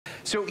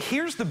So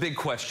here's the big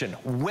question.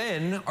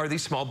 When are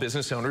these small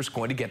business owners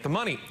going to get the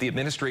money? The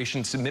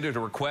administration submitted a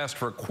request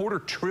for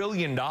 $250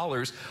 billion,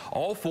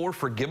 all for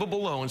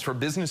forgivable loans for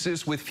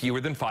businesses with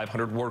fewer than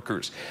 500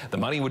 workers. The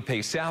money would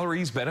pay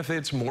salaries,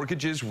 benefits,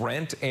 mortgages,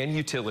 rent, and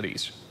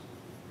utilities.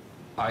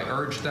 I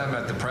urge them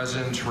at the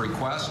president's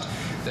request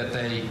that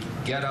they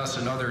get us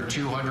another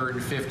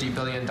 $250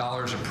 billion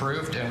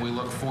approved, and we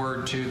look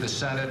forward to the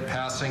Senate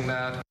passing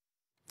that.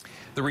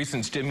 The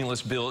recent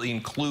stimulus bill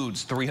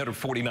includes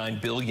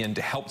 $349 billion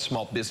to help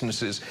small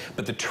businesses,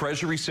 but the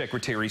Treasury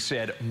Secretary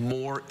said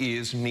more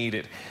is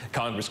needed.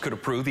 Congress could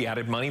approve the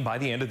added money by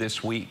the end of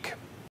this week.